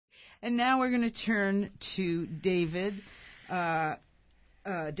And now we're going to turn to David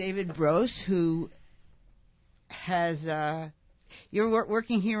Bros, who has you're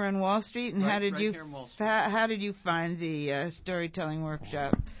working here on Wall Street, and right, how did right you here in Wall Street. how did you find the storytelling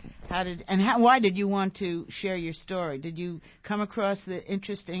workshop? Why did you want to share your story? Did you come across the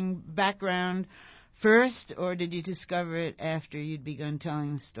interesting background first, or did you discover it after you'd begun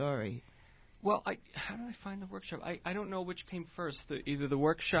telling the story? Well, how did I find the workshop? I don't know which came first, either the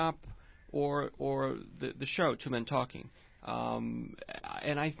workshop or the show, Two Men Talking.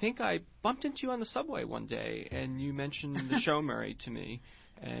 And I think I bumped into you on the subway one day, and you mentioned the show, Murray, to me.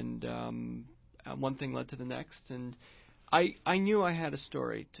 And one thing led to the next, and I knew I had a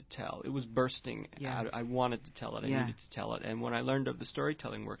story to tell. It was bursting out. I wanted to tell it. I needed to tell it. And when I learned of the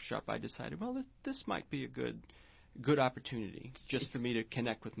storytelling workshop, I decided, well, this might be a good opportunity just for me to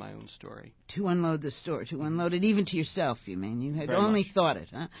connect with my own story. To unload the story, to unload it even to yourself, you mean? You had Very only much. thought it,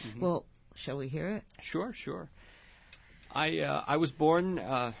 huh? Mm-hmm. Well, shall we hear it? Sure. I was born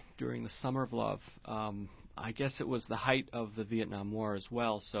during the Summer of Love. I guess it was the height of the Vietnam War as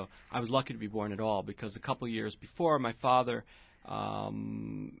well, so I was lucky to be born at all, because a couple years before, my father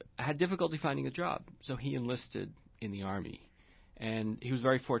had difficulty finding a job, so he enlisted in the Army. And he was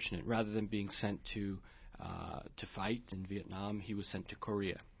very fortunate. Rather than being sent to fight in Vietnam, he was sent to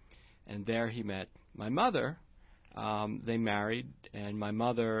Korea. And there he met my mother. They married, and my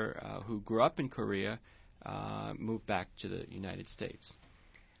mother, who grew up in Korea, moved back to the United States.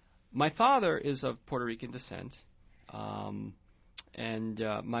 My father is of Puerto Rican descent, and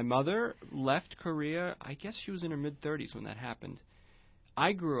my mother left Korea. I guess she was in her mid-30s when that happened.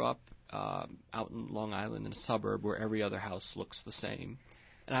 I grew up out in Long Island in a suburb where every other house looks the same,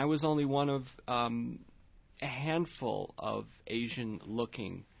 and I was only one of a handful of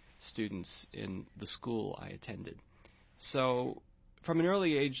Asian-looking students in the school I attended. So from an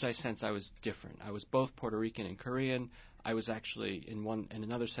early age, I sensed I was different. I was both Puerto Rican and Korean. I was actually, in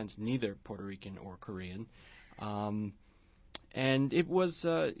another sense, neither Puerto Rican or Korean, and it was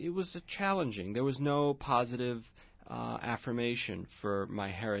challenging. There was no positive affirmation for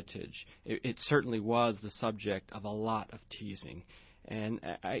my heritage. It certainly was the subject of a lot of teasing, and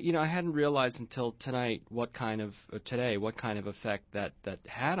I hadn't realized until today what kind of effect that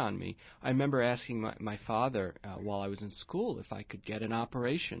had on me. I remember asking my father while I was in school if I could get an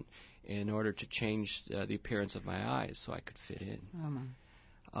operation in order to change the appearance of my eyes so I could fit in.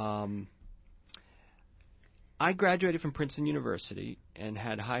 I graduated from Princeton University and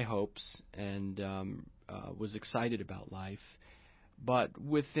had high hopes and was excited about life. But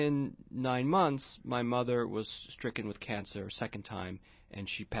within 9 months, my mother was stricken with cancer a second time, and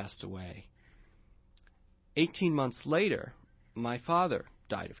she passed away. 18 months later, my father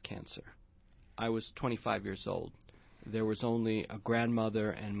died of cancer. I was 25 years old. There was only a grandmother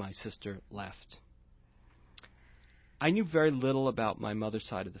and my sister left. I knew very little about my mother's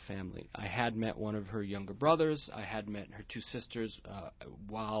side of the family. I had met one of her younger brothers. I had met her two sisters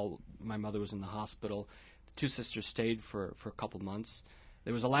while my mother was in the hospital. The two sisters stayed for a couple months.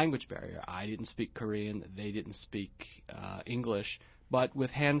 There was a language barrier. I didn't speak Korean. They didn't speak English. But with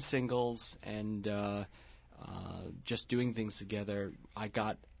hand signals and just doing things together, I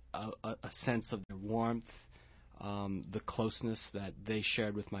got a sense of their warmth. The closeness that they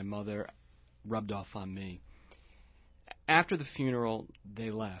shared with my mother rubbed off on me. After the funeral,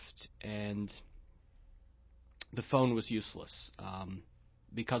 they left, and the phone was useless.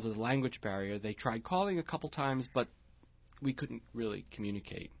 Because of the language barrier, they tried calling a couple times, but we couldn't really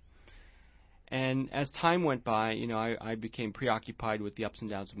communicate. And as time went by, I became preoccupied with the ups and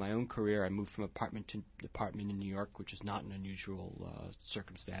downs of my own career. I moved from apartment to apartment in New York, which is not an unusual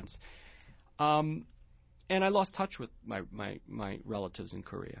circumstance. And I lost touch with my relatives in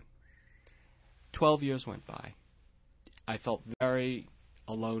Korea. 12 years went by. I felt very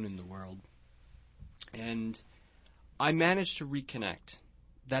alone in the world. And I managed to reconnect.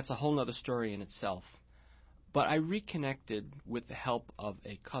 That's a whole other story in itself. But I reconnected with the help of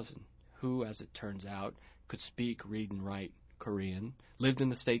a cousin who, as it turns out, could speak, read, and write Korean, lived in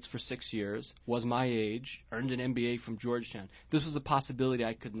the States for 6 years, was my age, earned an MBA from Georgetown. This was a possibility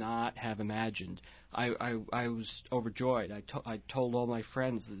I could not have imagined. I was overjoyed. I told all my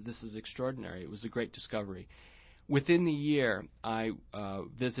friends that this is extraordinary. It was a great discovery. Within the year, I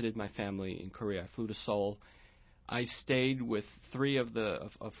visited my family in Korea. I flew to Seoul. I stayed with 3 of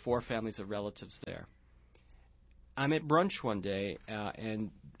 4 families of relatives there. I'm at brunch one day,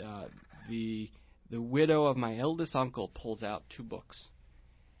 and the widow of my eldest uncle pulls out 2 books,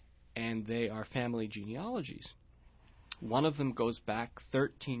 and they are family genealogies. One of them goes back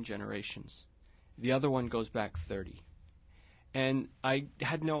 13 generations. The other one goes back 30. And I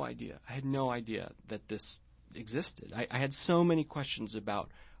had no idea. I had no idea that this existed. I had so many questions about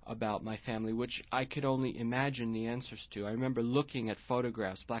my family, which I could only imagine the answers to. I remember looking at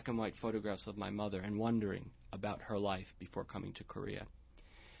photographs, black and white photographs of my mother, and wondering about her life before coming to Korea.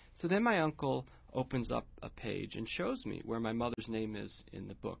 So then my uncle opens up a page and shows me where my mother's name is in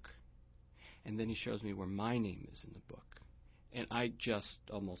the book. And then he shows me where my name is in the book. And I just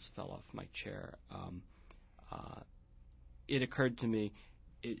almost fell off my chair. It occurred to me,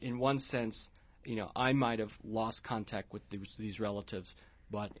 in one sense, I might have lost contact with these relatives,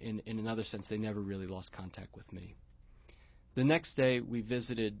 but in another sense, they never really lost contact with me. The next day, we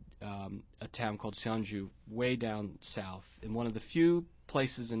visited a town called Seonju, way down south, in one of the few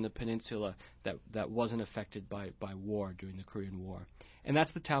places in the peninsula that wasn't affected by war during the Korean War. And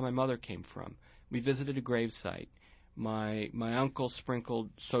that's the town my mother came from. We visited a gravesite. My uncle sprinkled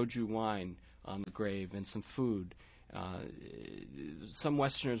soju wine on the grave and some food. Some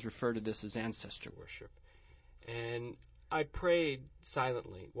Westerners refer to this as ancestor worship. And I prayed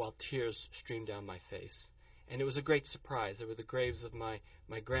silently while tears streamed down my face. And it was a great surprise. There were the graves of my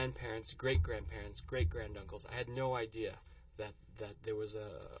grandparents, great-grandparents, great-granduncles. I had no idea that there was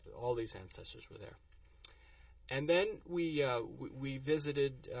all these ancestors were there. And then we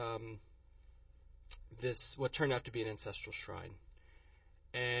visited this, what turned out to be an ancestral shrine.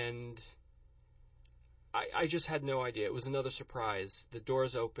 And I just had no idea. It was another surprise. The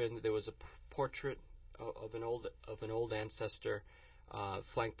doors opened. There was a portrait of an old ancestor,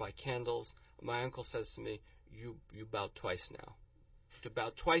 flanked by candles. My uncle says to me, "You bowed twice now." To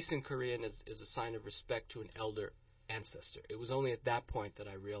bow twice in Korean is a sign of respect to an elder ancestor. It was only at that point that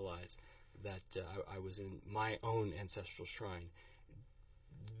I realized that I was in my own ancestral shrine.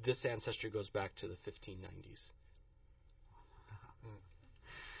 This ancestor goes back to the 1590s.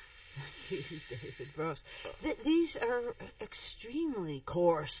 Thank you, David Bros. These are extremely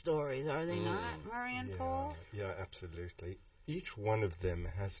core stories, are they not, Murray and Paul? Yeah, absolutely. Each one of them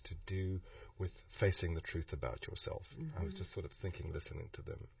has to do with facing the truth about yourself. I was just sort of thinking, listening to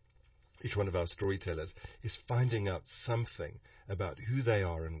them. Each one of our storytellers is finding out something about who they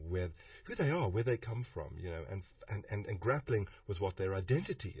are and where they come from, and grappling with what their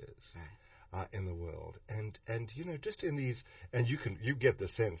identity is. Right. In the world, and just in these, and you get the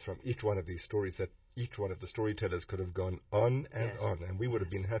sense from each one of these stories that each one of the storytellers could have gone on and on, and we would have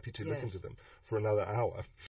been happy to listen to them for another hour.